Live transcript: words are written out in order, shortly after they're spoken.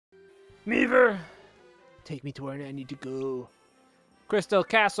Meaver! Take me to where I need to go. Crystal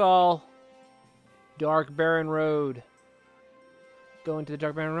Castle! Dark Barren Road. Go into the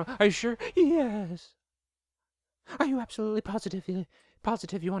Dark Barren Road. Are you sure? Yes! Are you absolutely positive you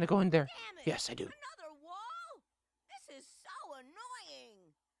want to go in there? Damn it. Yes, I do. Another wall? This is so annoying.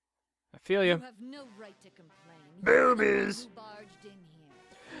 I feel you. You have no right to complain. Boobies! You barged in here.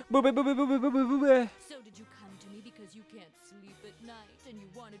 Boobie, boobie, boobie, boobie, boobie. So did you come to me because you can't sleep at night and you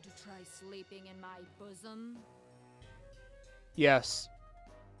wanted to try sleeping in my bosom? Yes.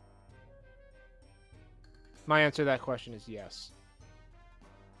 My answer to that question is yes.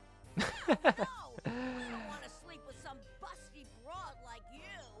 No, I don't want to sleep with some busty broad like you.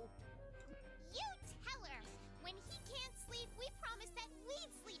 You tell her. When he can't sleep, we promised that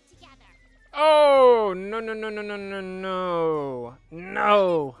we'd sleep together. Oh, no, no, no, no, no, no, no.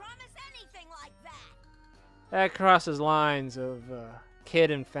 No. Promise anything like that. That crosses lines of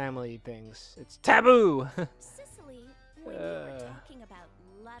kid and family things. It's taboo. Sicily, when you were talking about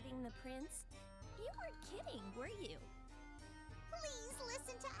loving the prince, you weren't kidding, were you? Please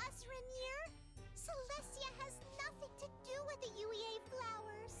listen to us, Rainier. Celestia has nothing to do with the UEA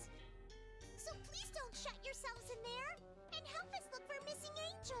flowers. So please don't shut yourselves in there and help us look for missing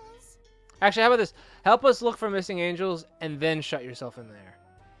angels. Actually, how about this? Help us look for missing angels and then shut yourself in there.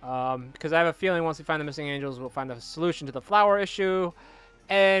 Because I have a feeling once we find the missing angels, we'll find a solution to the flower issue,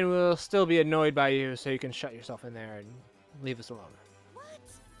 and we'll still be annoyed by you, so you can shut yourself in there and leave us alone. What?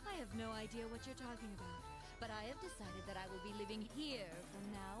 I have no idea what you're talking about, but I have decided that I will be living here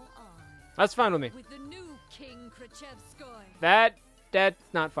from now on. That's fine with me. With the new King Krichevskoy. That's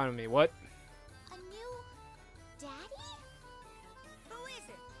not fine with me. What? A new daddy? Who is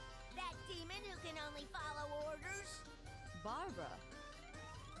it? That demon who can only follow orders? Barbara.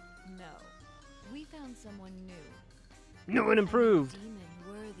 No. We found someone new. New and improved. A demon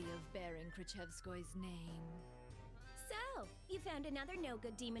worthy of bearing Krichevskoy's name. So, you found another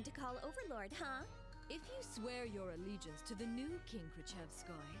no-good demon to call Overlord, huh? If you swear your allegiance to the new King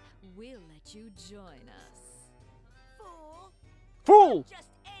Krichevskoy, we'll let you join us. Fool. Fool! Just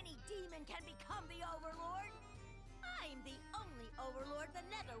any demon can become the Overlord. I'm the only Overlord the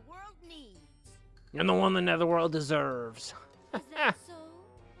Netherworld needs. You're the one the Netherworld deserves. Is that so?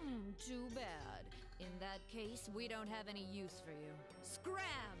 Too bad. In that case, we don't have any use for you. Scram!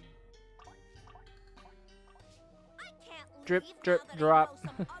 I can't Drip, leave drip, now that drop. I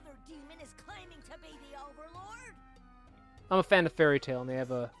know some other demon is claiming to be the Overlord. I'm a fan of Fairy Tale, and they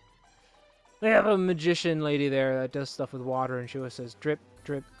have a magician lady there that does stuff with water, and she always says drip,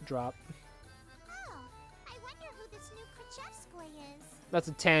 drip, drop. Oh, I wonder who this new Krichevskoy is. That's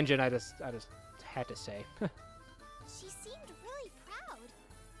a tangent I just had to say. She seemed really proud.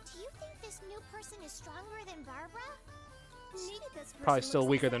 Do you think this new person is stronger than Barbara? Maybe this person Probably still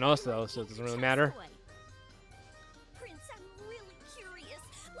looks weaker than us, exactly though, like so it King doesn't really matter. Krichevskoy. Prince, I'm really curious.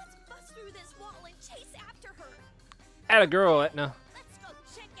 Let's bust through this wall and chase after her. Atta girl, Etna. Let's go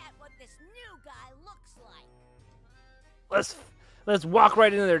check out what this new guy looks like. Let's walk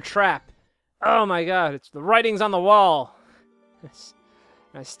right into their trap. Oh my god, it's the writings on the wall.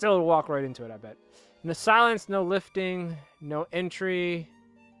 I still walk right into it, I bet. No silence, no lifting, no entry.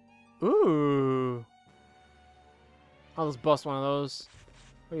 Ooh. I'll just bust one of those.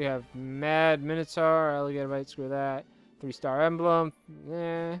 We have Mad Minotaur, Alligator Bite, screw that. 3-star emblem.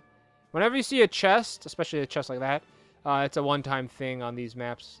 Eh. Whenever you see a chest, especially a chest like that, it's a one-time thing on these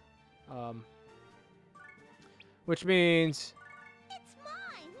maps. Which means... It's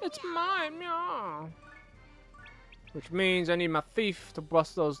mine. It's mine, meow. Which means I need my thief to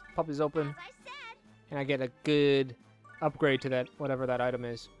bust those puppies open. As I said. And I get a good upgrade to that, whatever that item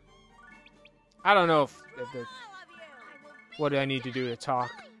is. I don't know if All they're... of you. What do I need to do to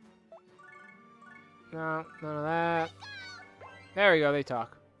talk? No, none of that. There we go, they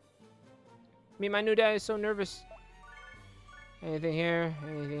talk. Me, my new dad is so nervous. Anything here?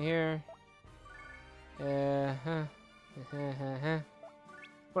 Anything here?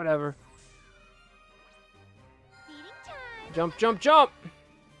 Whatever. Feeding time. Jump, jump, jump!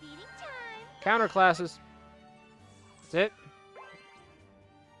 Feeding time. Counter classes. That's it.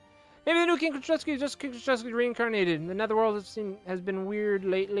 Maybe the new King Krichevskoy is just King Krichevskoy reincarnated. The Netherworld has been weird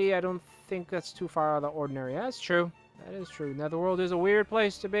lately. I don't think that's too far out of the ordinary. That's true. That is true. Netherworld is a weird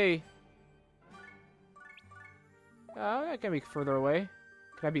place to be. I can be further away.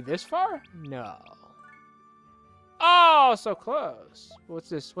 Can I be this far? No. Oh, so close. What's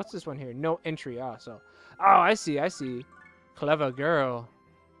this? What's this one here? No entry. Oh, so. Oh, I see. I see. Clever girl.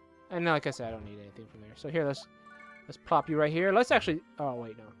 And like I said, I don't need anything from there. So here, let's plop you right here. Let's actually. Oh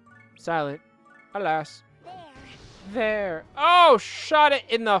wait, no. Silent. Alas. There. There. Oh, shot it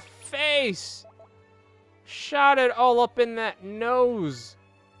in the face. Shot it all up in that nose.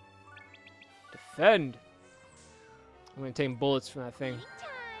 Defend. I'm gonna take bullets from that thing.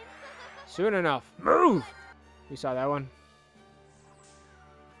 Soon enough. Move! We saw that one.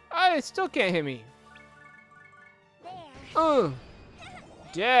 Oh, it still can't hit me.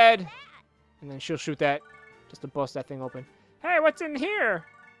 Dead. And then she'll shoot that just to bust that thing open. Hey, what's in here?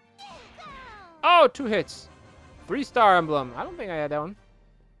 Oh, 2 hits. 3-star emblem. I don't think I had that one.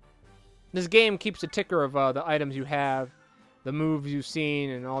 This game keeps a ticker of the items you have, the moves you've seen,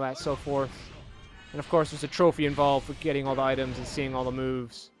 and all that so forth. And of course, there's a trophy involved for getting all the items and seeing all the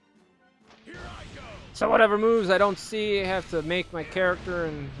moves. So whatever moves I don't see, I have to make my character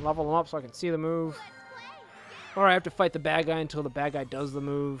and level them up so I can see the move. Or I have to fight the bad guy until the bad guy does the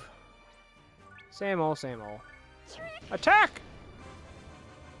move. Same old, same old. Attack!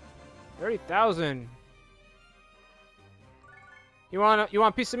 30,000. You want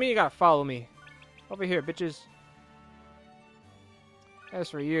a piece of me? You gotta follow me. Over here, bitches. As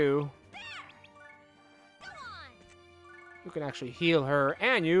for you, you can actually heal her,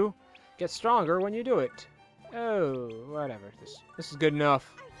 and you get stronger when you do it. Oh, whatever. This is good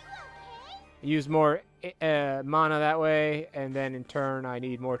enough. Use more mana that way, and then in turn I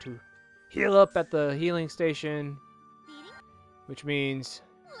need more to heal up at the healing station, which means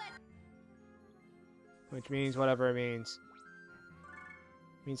whatever it means.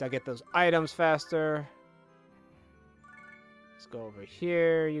 Means I get those items faster. Let's go over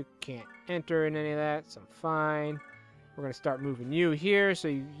here. You can't enter in any of that, so I'm fine. We're going to start moving you here so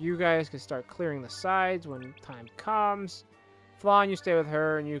you guys can start clearing the sides when time comes. Flan, you stay with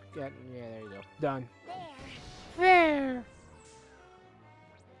her, and you get... Yeah, there you go. Done. There!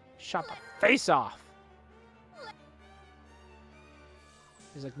 Shot the face off!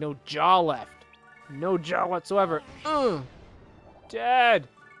 There's like no jaw left. No jaw whatsoever. Dead!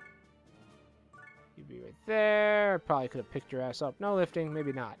 You'd be right there. Probably could have picked your ass up. No lifting,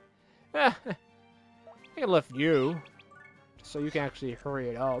 maybe not. I can lift you. So you can actually hurry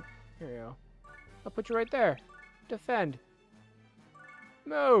it up. Here you go. I'll put you right there. Defend.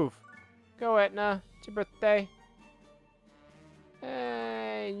 Move. Go, Etna. It's your birthday.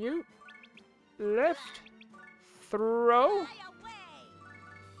 And you. Lift. Throw.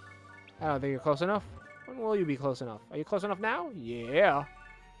 I don't think you're close enough. When will you be close enough? Are you close enough now? Yeah.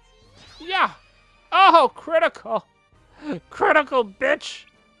 Yeah. Oh, critical. Critical, bitch.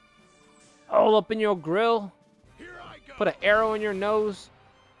 All up in your grill. Put an arrow in your nose.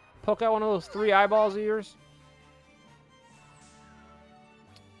 Poke out one of those 3 eyeballs of yours.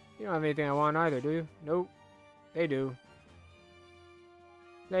 You don't have anything I want either, do you? Nope. They do.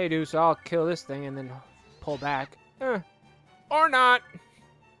 They do, so I'll kill this thing and then pull back. Or not.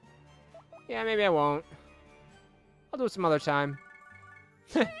 Yeah, maybe I won't. I'll do it some other time.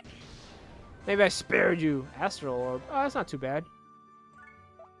 Maybe I spared you. Astral Orb. Oh, that's not too bad.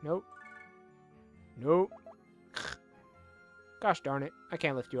 Nope. Nope. Gosh darn it. I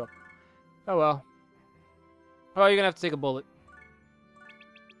can't lift you up. Oh well. Oh, you're gonna have to take a bullet.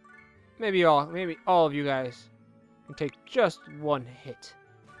 Maybe all of you guys can take just 1 hit.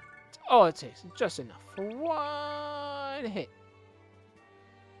 That's all it takes. Just enough for 1 hit.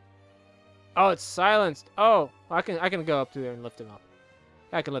 Oh, it's silenced. Oh, I can go up to there and lift him up.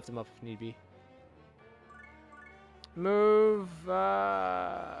 I can lift him up if need be. Move.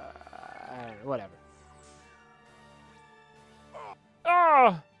 I don't know, whatever.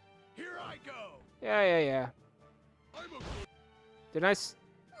 Oh! Here I go. Yeah. Did I?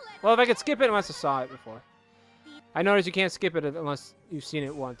 Well, if I could skip it, I must have saw it before. I noticed you can't skip it unless you've seen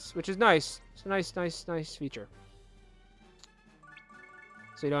it once, which is nice. It's a nice feature.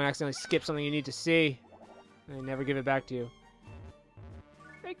 So you don't accidentally skip something you need to see, and they never give it back to you.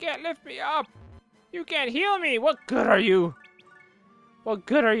 They can't lift me up. You can't heal me. What good are you? What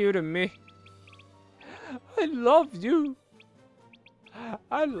good are you to me? I loved you.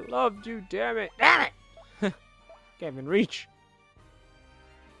 I loved you, damn it. Damn it! Can't even reach.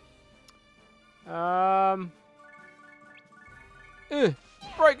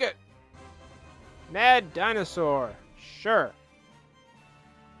 Break it! Mad Dinosaur. Sure.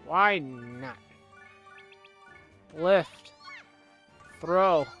 Why not? Lift.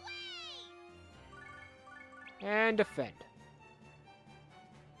 Throw. And defend.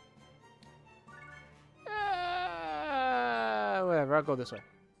 Whatever, I'll go this way.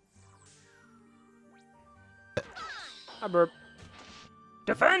 I burp.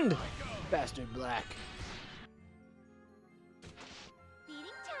 Defend! Bastard Black.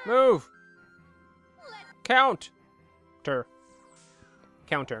 Move! Counter.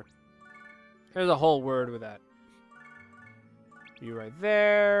 Counter. There's a whole word with that. You right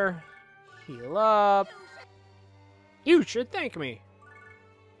there. Heal up. You should thank me.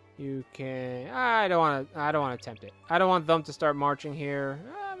 You can. I don't want to attempt it. I don't want them to start marching here.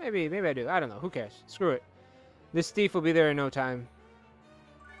 Maybe I do. I don't know. Who cares? Screw it. This thief will be there in no time.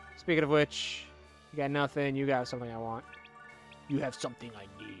 Speaking of which, you got nothing. You got something I want. You have something I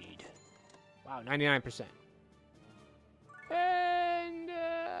need. Wow, 99%. And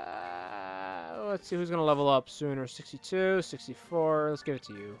let's see who's gonna level up sooner. 62, 64. Let's give it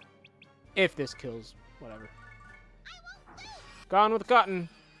to you. If this kills, whatever. Gone with the cotton.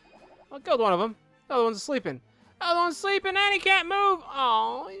 I killed one of them. The other one's sleeping. The other one's sleeping and he can't move.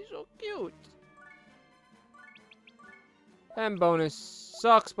 Oh, he's so cute. And bonus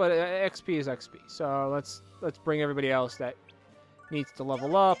sucks, but XP is XP. So let's bring everybody else that needs to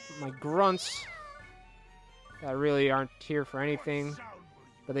level up. My grunts that really aren't here for anything,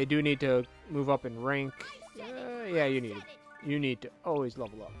 but they do need to move up in rank. Yeah, you need it. You need to always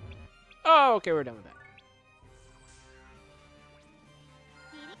level up. Oh, okay, we're done with that.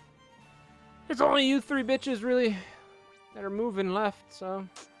 It's only you three bitches, really, that are moving left, so...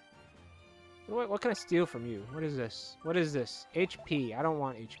 What can I steal from you? What is this? What is this? HP. I don't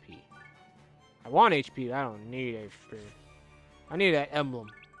want HP. I want HP, but I don't need HP. I need that emblem.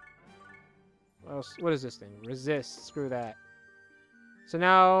 What else? What is this thing? Resist. Screw that. So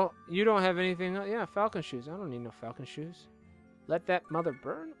now, you don't have anything... Yeah, falcon shoes. I don't need no falcon shoes. Let that mother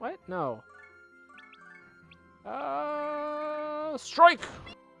burn? What? No. Strike!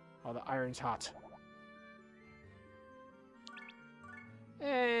 Oh, the iron's hot.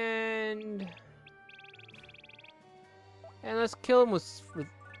 And let's kill him with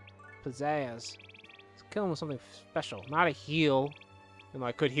pizzazz. Let's kill him with something special, not a heal. Even though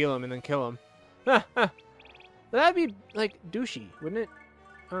I could heal him and then kill him. That'd be like douchey, wouldn't it?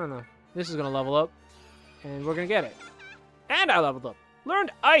 I don't know. This is gonna level up, and we're gonna get it. And I leveled up. Learned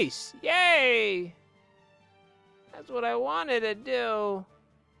ice. Yay! That's what I wanted to do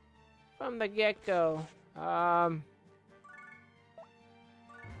from the get-go.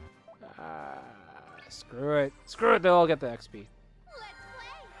 Screw it. Screw it, they'll all get the XP.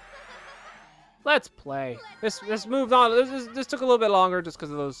 Let's play. This moved on. This took a little bit longer just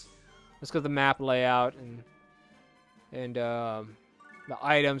because of those, just because of the map layout and the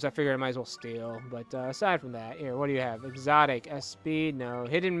items. I figured I might as well steal. But aside from that, here, what do you have? Exotic, S speed, no.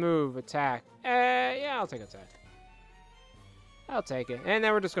 Hidden move, attack. Yeah, I'll take attack. I'll take it. And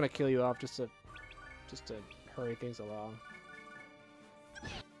then we're just gonna kill you off just to hurry things along.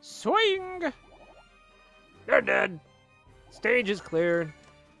 Swing! You're dead. Stage is cleared.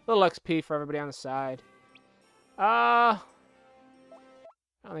 Little XP for everybody on the side. I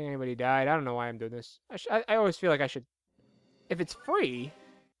don't think anybody died. I don't know why I'm doing this. I always feel like I should... If it's free...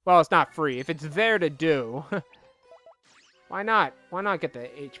 Well, it's not free. If it's there to do... Why not? Why not get the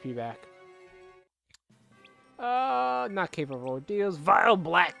HP back? Not capable of deals. Vile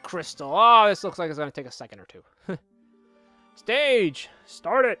black crystal. Oh, this looks like it's gonna take a second or two. Stage!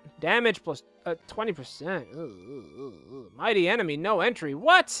 Start it! Damage plus 20%. Mighty enemy, no entry.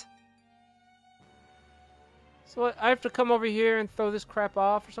 What? So what, I have to come over here and throw this crap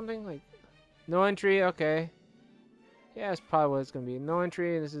off or something? Like, no entry, okay. Yeah, that's probably what it's gonna be. No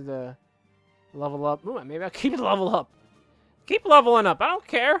entry, this is the level up. Ooh, maybe I'll keep it level up. Keep leveling up, I don't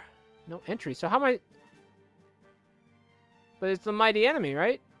care. No entry, so how am I... But it's the mighty enemy,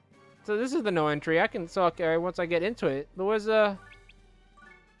 right? So this is the no entry. I can okay once I get into it. But where's the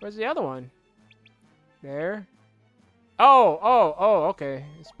other one? There. Oh, okay.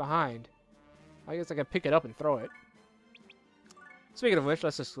 It's behind. I guess I can pick it up and throw it. Speaking of which,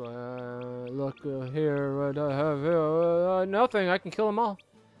 let's just look here. What I have here? Nothing. I can kill them all.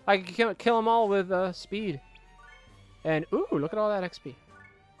 I can kill them all with speed. And ooh, look at all that XP.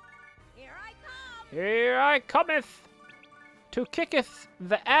 Here I come. Here I cometh. To kicketh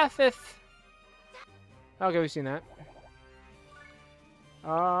the atheth. Okay, we've seen that.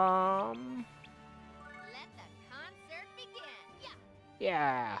 Let the concert begin.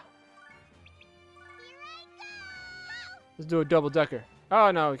 Yeah. Here I go! Let's do a double decker.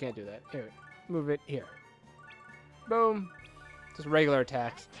 Oh no, we can't do that. Here, move it here. Boom. Just regular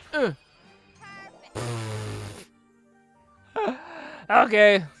attacks.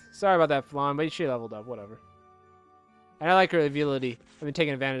 Okay. Sorry about that, Flan, but she leveled up. Whatever. And I like her ability. I've been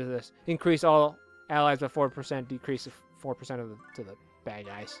taking advantage of this. Increase all allies by 4%, decrease 4% to the bad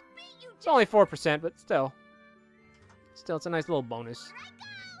guys. It's only 4%, but still. Still, it's a nice little bonus.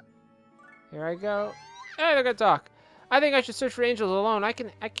 Here I go. Hey, they're gonna talk. I think I should search for angels alone. I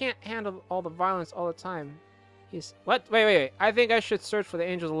can't handle all the violence all the time. What? Wait. I think I should search for the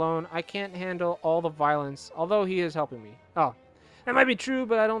angels alone. I can't handle all the violence, although he is helping me. Oh. That might be true,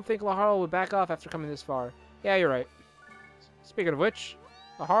 but I don't think Laharl would back off after coming this far. Yeah, you're right. Speaking of which,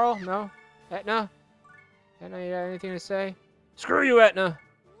 Laharl? No? Etna? Etna, you got anything to say? Screw you, Etna!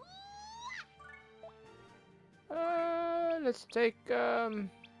 Let's take, let's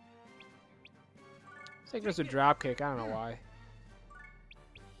take us a dropkick. I don't know why.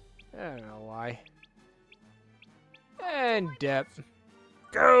 I don't know why. And Depp.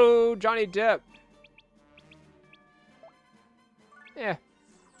 Go, Johnny Depp! Yeah.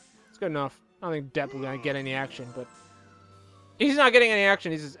 It's good enough. I don't think Depp will gonna get any action, but... He's not getting any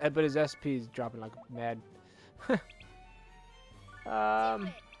action, he's just, but his SP is dropping like mad.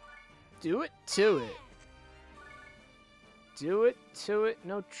 Do it to it. Do it to it.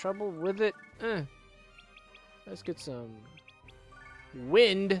 No trouble with it. Let's get some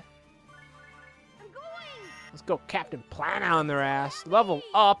wind. I'm going. Let's go Captain Plana on their ass. Level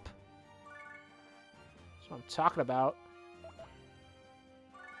up. That's what I'm talking about.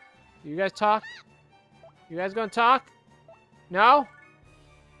 You guys talk? You guys gonna talk? No?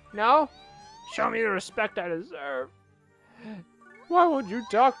 No? Show me the respect I deserve. Why won't you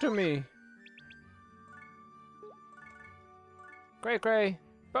talk to me? Cray cray.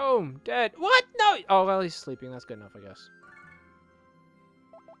 Boom. Dead. What? No! Oh, well, he's sleeping. That's good enough, I guess.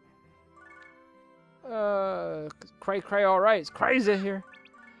 Cray cray, alright. It's crazy here.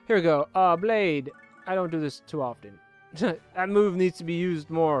 Here we go. Blade. I don't do this too often. That move needs to be used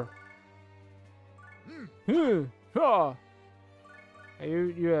more. Oh.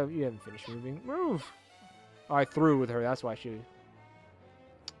 You haven't finished moving. Move. Oh, I threw with her. That's why she...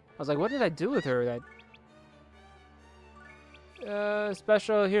 I was like, what did I do with her? That...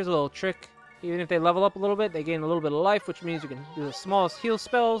 special. Here's a little trick. Even if they level up a little bit, they gain a little bit of life, which means you can do the smallest heal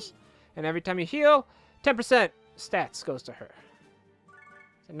spells. And every time you heal, 10% stats goes to her.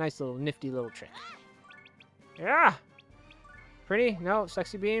 It's a nice little nifty little trick. Yeah. Pretty? No.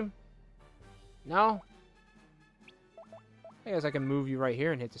 Sexy beam? No. I guess I can move you right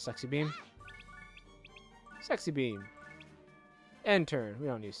here and hit the sexy beam. Sexy beam. End turn. We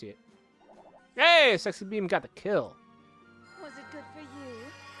don't need to see it. Hey! Sexy beam got the kill. Was it good for you?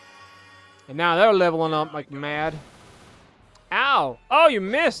 And now they're leveling up like mad. Ow! Oh, you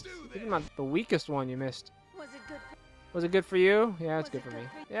missed! Even the weakest one you missed. Was it good for Was it good for you? Yeah, it's good for me.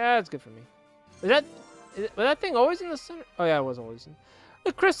 Yeah, it's good for me. Was that thing always in the center? Oh yeah, it was always in.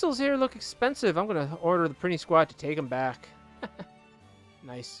 The crystals here look expensive. I'm gonna order the Prinny Squad to take them back.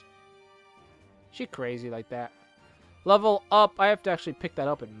 Nice. She crazy like that. Level up. I have to actually pick that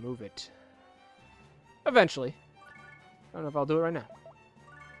up and move it. Eventually. I don't know if I'll do it right now.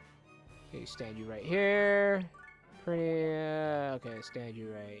 Okay, stand you right here. Pretty. Okay, stand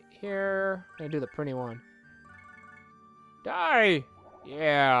you right here. I'm gonna do the pretty one. Die!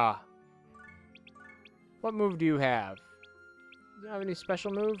 Yeah. What move do you have? Do you have any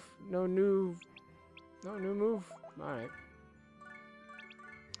special move? No new move? Alright.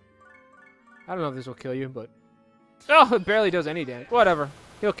 I don't know if this will kill you, but... Oh, it barely does any damage. Whatever.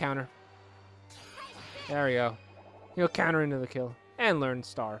 He'll counter. There we go. He'll counter into the kill. And learn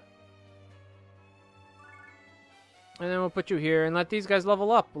star. And then we'll put you here and let these guys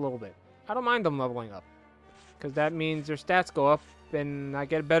level up a little bit. I don't mind them leveling up. Because that means their stats go up and I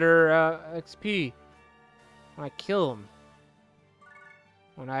get better XP. When I kill them.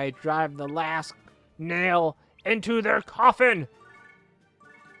 When I drive the last nail into their coffin.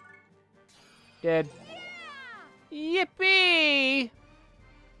 Dead. Yippee!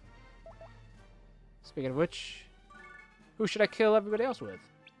 Speaking of which, who should I kill everybody else with?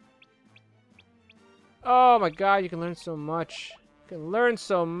 Oh my god, you can learn so much. You can learn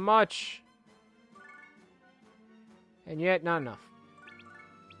so much. And yet, not enough.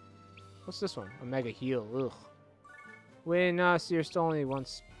 What's this one? A mega heal. Ugh. Win, so you're still only one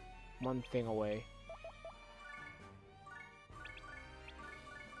thing away.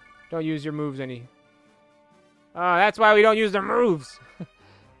 Don't use your moves any. Oh, that's why we don't use their moves.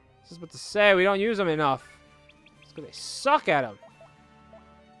 This is what to say. We don't use them enough. It's because they suck at them.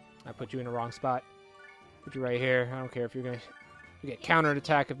 I put you in the wrong spot. Put you right here. I don't care if you're gonna get countered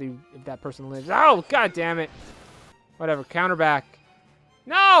attack if that person lives. Oh, god damn it! Whatever. Counter back.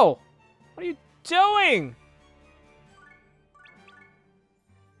 No! What are you doing?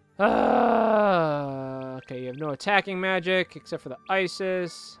 Okay, you have no attacking magic except for the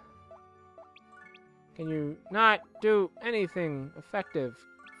Isis. Can you not do anything effective?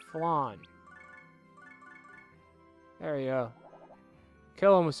 Flan. There you go.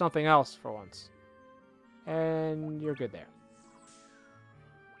 Kill him with something else for once. And you're good there.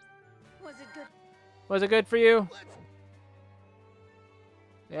 Was it good? Was it good for you?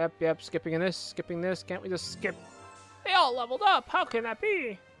 Yep, skipping this. Can't we just skip? They all leveled up. How can that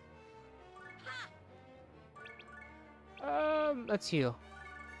be? Let's heal.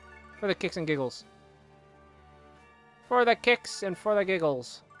 For the kicks and giggles. For the kicks and for the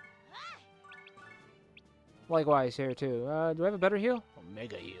giggles. Likewise here too. Do I have a better heal?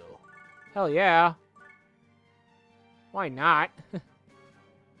 Omega heal. Hell yeah. Why not?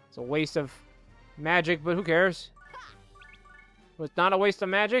 It's a waste of magic, but who cares? It's not a waste of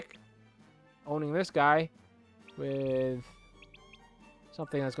magic. Owning this guy with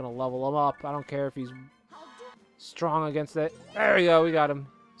something that's gonna level him up. I don't care if he's strong against it. There we go. We got him.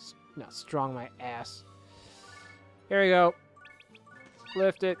 Not strong, my ass. Here we go.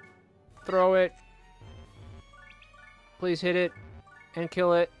 Lift it. Throw it. Please hit it and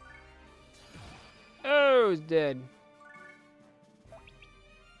kill it. Oh, it's dead.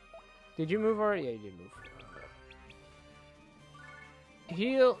 Did you move already? Yeah, you did move.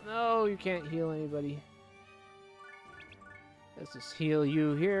 Heal. No, you can't heal anybody. Let's just heal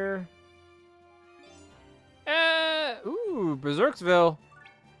you here. Ooh, Berserksville.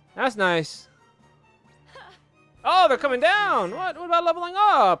 That's nice. Oh, they're coming down. What about leveling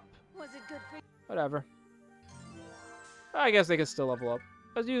up? Was it good for you? Whatever. I guess they can still level up.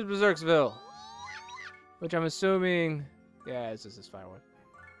 Let's use Berserksville. Which I'm assuming... Yeah, this is this fire one.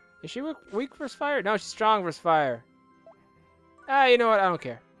 Is she weak versus fire? No, she's strong versus fire. Ah, you know what? I don't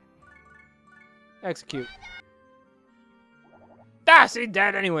care. Execute. Ah, see,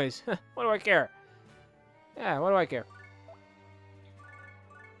 dead anyways. What do I care? Yeah, what do I care?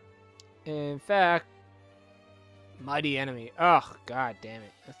 In fact... Mighty enemy. Ugh, god damn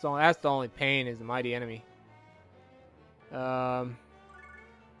it. That's the only pain is the mighty enemy. Ah!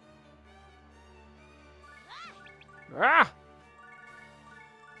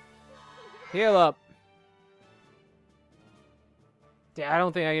 Heal up. Yeah, I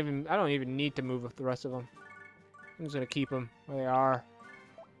don't even need to move with the rest of them. I'm just gonna keep them where they are.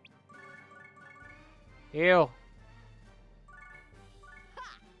 Heal.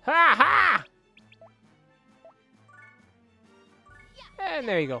 Ha ha! And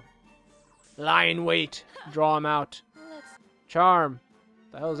there you go. Lie in wait. Draw him out. Charm.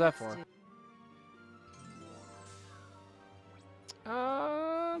 The hell is that for?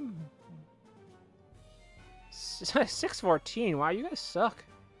 614. Wow, you guys suck.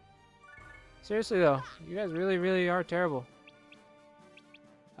 Seriously though, you guys really, really are terrible.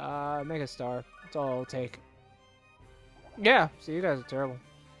 Mega Star. That's all it'll take. Yeah, see, you guys are terrible.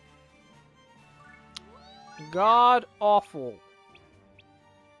 God awful.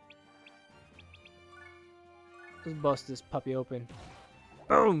 Let's bust this puppy open.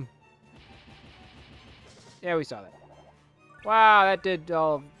 Boom! Yeah, we saw that. Wow, that did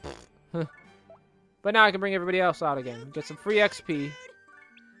all... But now I can bring everybody else out again. Get some free XP.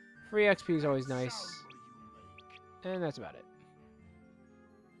 Free XP is always nice. And that's about it.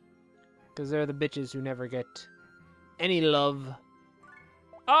 Because they're the bitches who never get any love.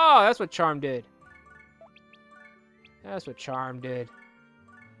 Oh, that's what Charm did. That's what Charm did.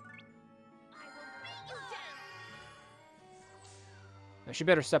 Now she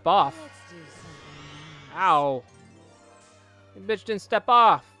better step off. Ow. The bitch didn't step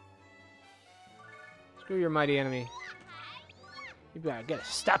off. Screw your mighty enemy. You better get a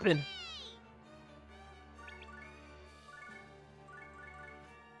stepping.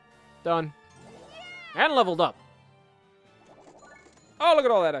 Done. And leveled up. Oh, look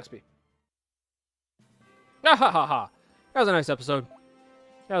at all that XP. Ah, ha ha ha. That was a nice episode.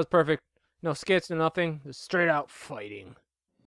 That was perfect. No skits, no nothing. Just straight out fighting.